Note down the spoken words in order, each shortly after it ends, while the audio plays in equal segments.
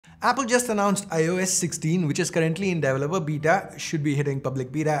Apple just announced iOS 16, which is currently in developer beta, should be hitting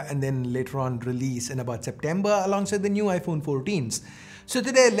public beta and then later on release in about September alongside the new iPhone 14s. So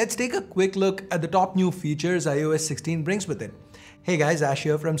today, let's take a quick look at the top new features iOS 16 brings with it. Hey guys, Ash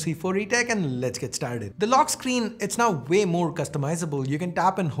here from C4eTech and let's get started. The lock screen, it's now way more customizable. You can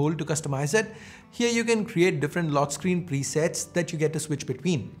tap and hold to customize it. Here you can create different lock screen presets that you get to switch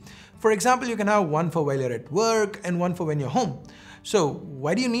between. For example, you can have one for while you're at work and one for when you're home. So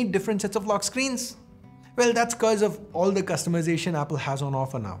why do you need different sets of lock screens? Well, that's because of all the customization Apple has on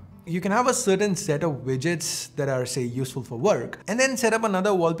offer now. You can have a certain set of widgets that are, say, useful for work, and then set up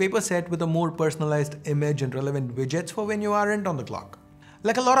another wallpaper set with a more personalized image and relevant widgets for when you aren't on the clock.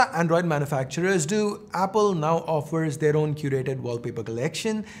 Like a lot of Android manufacturers do, Apple now offers their own curated wallpaper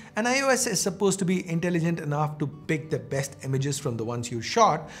collection, and iOS is supposed to be intelligent enough to pick the best images from the ones you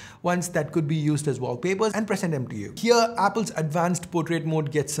shot, ones that could be used as wallpapers, and present them to you. Here, Apple's advanced portrait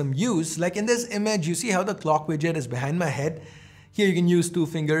mode gets some use. Like in this image, you see how the clock widget is behind my head? Here you can use 2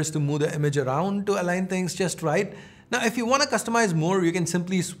 fingers to move the image around to align things just right. Now, if you want to customize more, you can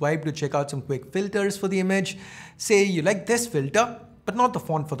simply swipe to check out some quick filters for the image. Say you like this filter, but not the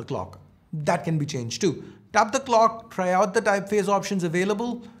font for the clock. That can be changed too. Tap the clock, try out the typeface options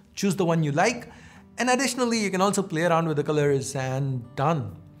available, choose the one you like, and additionally, you can also play around with the colors and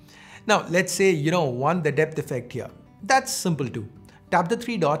done. Now, let's say you don't want the depth effect here. That's simple too. Tap the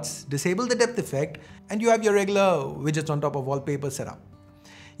 3 dots, disable the depth effect, and you have your regular widgets on top of wallpaper setup.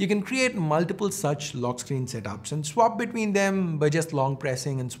 You can create multiple such lock screen setups and swap between them by just long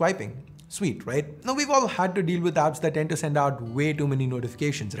pressing and swiping. Sweet, right? Now we've all had to deal with apps that tend to send out way too many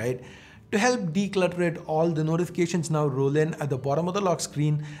notifications, right? To help declutter it, all the notifications now roll in at the bottom of the lock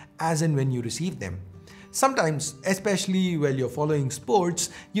screen as and when you receive them. Sometimes, especially while you're following sports,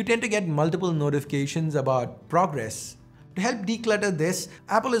 you tend to get multiple notifications about progress. To help declutter this,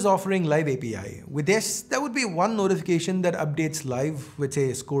 Apple is offering Live API. With this, there would be one notification that updates live with,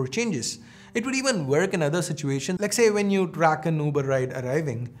 say, score changes. It would even work in other situations, like say when you track an Uber ride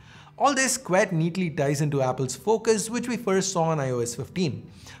arriving. All this quite neatly ties into Apple's Focus, which we first saw on iOS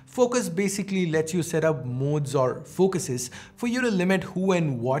 15. Focus basically lets you set up modes or focuses for you to limit who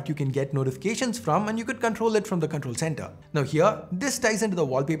and what you can get notifications from, and you could control it from the control center. Now here, this ties into the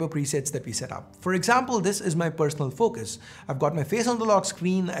wallpaper presets that we set up. For example, this is my personal focus. I've got my face on the lock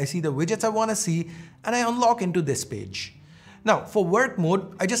screen, I see the widgets I want to see, and I unlock into this page. Now, for work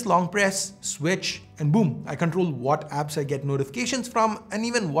mode, I just long press, switch, and boom, I control what apps I get notifications from and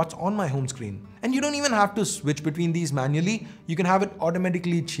even what's on my home screen. And you don't even have to switch between these manually. You can have it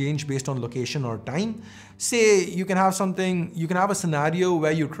automatically change based on location or time. Say you can have a scenario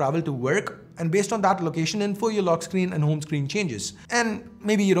where you travel to work, and based on that location info, your lock screen and home screen changes. And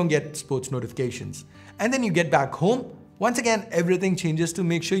maybe you don't get sports notifications. And then you get back home. Once again, everything changes to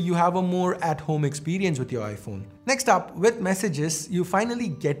make sure you have a more at-home experience with your iPhone. Next up, with messages, you finally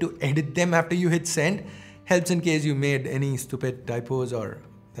get to edit them after you hit send. Helps in case you made any stupid typos or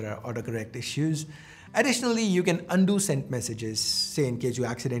there are autocorrect issues. Additionally, you can undo sent messages, say in case you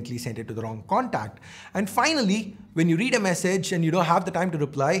accidentally sent it to the wrong contact. And finally, when you read a message and you don't have the time to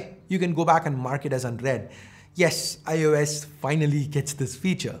reply, you can go back and mark it as unread. Yes, iOS finally gets this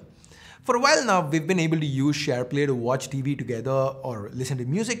feature. For a while now, we've been able to use SharePlay to watch TV together or listen to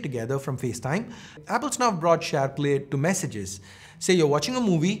music together from FaceTime. Apple's now brought SharePlay to messages. Say you're watching a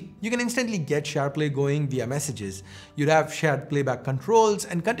movie, you can instantly get SharePlay going via messages. You'd have shared playback controls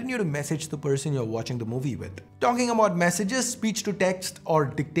and continue to message the person you're watching the movie with. Talking about messages, speech to text or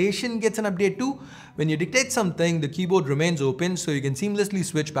dictation gets an update too. When you dictate something, the keyboard remains open so you can seamlessly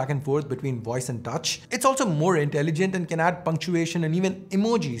switch back and forth between voice and touch. It's also more intelligent and can add punctuation and even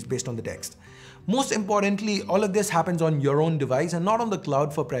emojis based on the text. Most importantly, all of this happens on your own device and not on the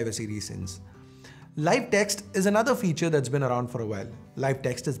cloud for privacy reasons. Live text is another feature that's been around for a while. Live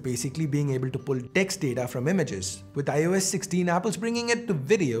text is basically being able to pull text data from images. With iOS 16, Apple's bringing it to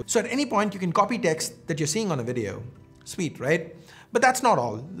video, so at any point you can copy text that you're seeing on a video. Sweet, right? But that's not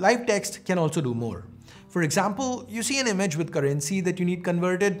all. Live text can also do more. For example, you see an image with currency that you need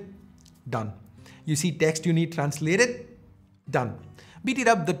converted? Done. You see text you need translated? Done. Beat it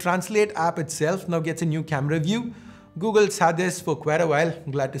up, the Translate app itself now gets a new camera view. Google's had this for quite a while.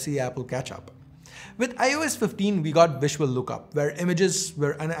 Glad to see Apple catch up. With iOS 15, we got visual lookup, where images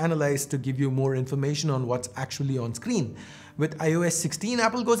were analyzed to give you more information on what's actually on screen. With iOS 16,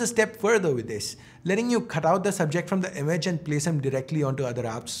 Apple goes a step further with this, letting you cut out the subject from the image and place them directly onto other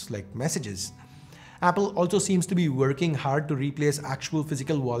apps like Messages. Apple also seems to be working hard to replace actual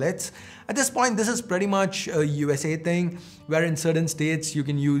physical wallets. At this point, this is pretty much a USA thing, where in certain states you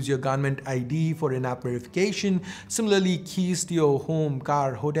can use your government ID for in-app verification. Similarly, keys to your home,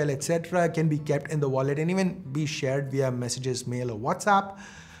 car, hotel, etc. can be kept in the wallet and even be shared via messages, mail, or WhatsApp.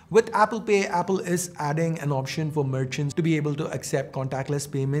 With Apple Pay, Apple is adding an option for merchants to be able to accept contactless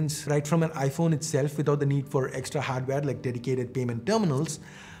payments right from an iPhone itself without the need for extra hardware like dedicated payment terminals.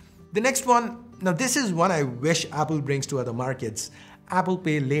 The next one, now this is one I wish Apple brings to other markets: Apple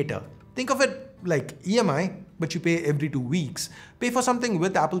Pay Later. Think of it like EMI, but you pay every 2 weeks. Pay for something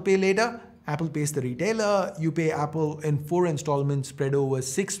with Apple Pay Later, Apple pays the retailer, you pay Apple in 4 installments spread over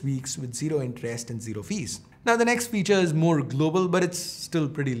 6 weeks with 0 interest and 0 fees. Now the next feature is more global, but it's still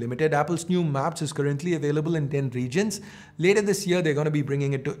pretty limited. Apple's new Maps is currently available in 10 regions. Later this year, they're going to be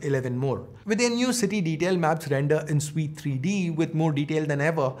bringing it to 11 more. With their new city detail, Maps render in sweet 3D with more detail than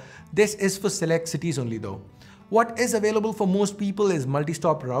ever. This is for select cities only though. What is available for most people is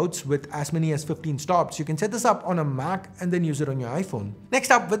multi-stop routes with as many as 15 stops. You can set this up on a Mac and then use it on your iPhone.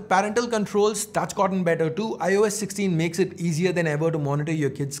 Next up, with parental controls, that's gotten better too. iOS 16 makes it easier than ever to monitor your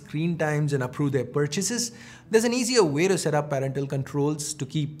kids' screen times and approve their purchases. There's an easier way to set up parental controls to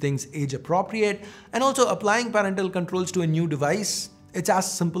keep things age appropriate, and also applying parental controls to a new device. It's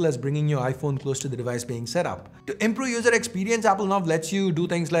as simple as bringing your iPhone close to the device being set up. To improve user experience, Apple now lets you do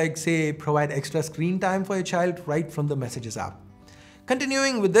things like, say, provide extra screen time for your child right from the Messages app.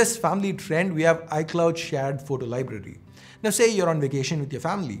 Continuing with this family trend, we have iCloud Shared Photo Library. Now say you're on vacation with your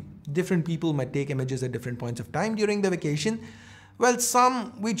family. Different people might take images at different points of time during the vacation. Well,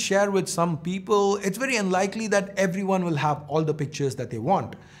 some we'd share with some people. It's very unlikely that everyone will have all the pictures that they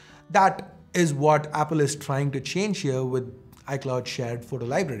want. That is what Apple is trying to change here with iCloud Shared Photo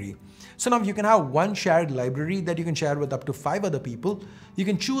Library. So now you can have one shared library that you can share with up to 5 other people. You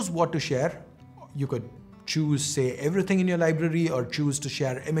can choose what to share. You could choose, say, everything in your library, or choose to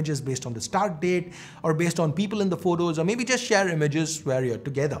share images based on the start date or based on people in the photos, or maybe just share images where you're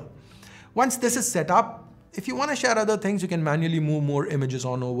together. Once this is set up, if you want to share other things, you can manually move more images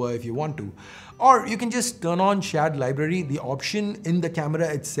on over if you want to. Or you can just turn on Shared Library, the option in the camera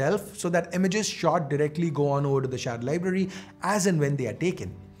itself, so that images shot directly go on over to the shared library as and when they are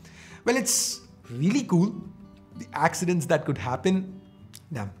taken. Well, it's really cool. The accidents that could happen,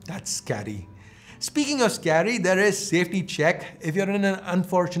 damn, that's scary. Speaking of scary, there is safety check. If you're in an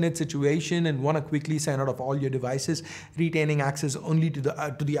unfortunate situation and want to quickly sign out of all your devices, retaining access only to the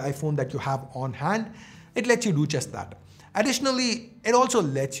iPhone that you have on hand, it lets you do just that. Additionally, it also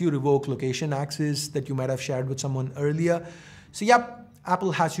lets you revoke location access that you might have shared with someone earlier. So yep,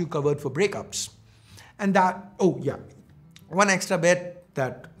 Apple has you covered for breakups. And that, oh yeah, one extra bit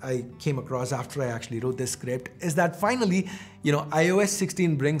that I came across after I actually wrote this script is that finally, iOS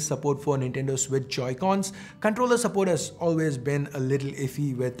 16 brings support for Nintendo Switch Joy-Cons. Controller support has always been a little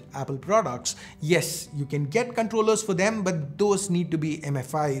iffy with Apple products. Yes, you can get controllers for them, but those need to be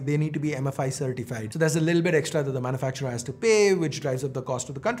MFI. They need to be MFI certified. So there's a little bit extra that the manufacturer has to pay, which drives up the cost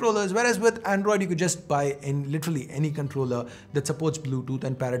of the controllers. Whereas with Android, you could just buy in literally any controller that supports Bluetooth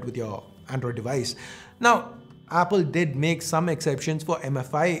and pair it with your Android device. Now, Apple did make some exceptions for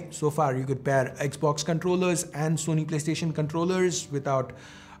MFI. So far, you could pair Xbox controllers and Sony PlayStation controllers without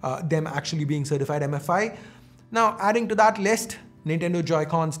them actually being certified MFI. Now, adding to that list, Nintendo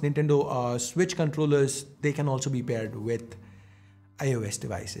Joy-Cons, Nintendo Switch controllers, they can also be paired with iOS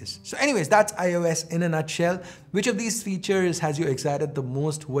devices. So anyways, that's iOS in a nutshell. Which of these features has you excited the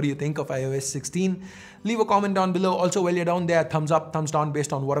most? What do you think of iOS 16? Leave a comment down below. Also, while you're down there, thumbs up, thumbs down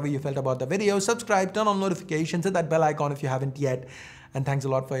based on whatever you felt about the video. Subscribe, turn on notifications, hit that bell icon if you haven't yet. And thanks a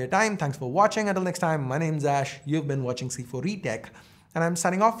lot for your time. Thanks for watching. Until next time, my name's Ash. You've been watching C4E Tech, and I'm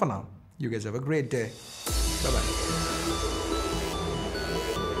signing off for now. You guys have a great day. Bye-bye.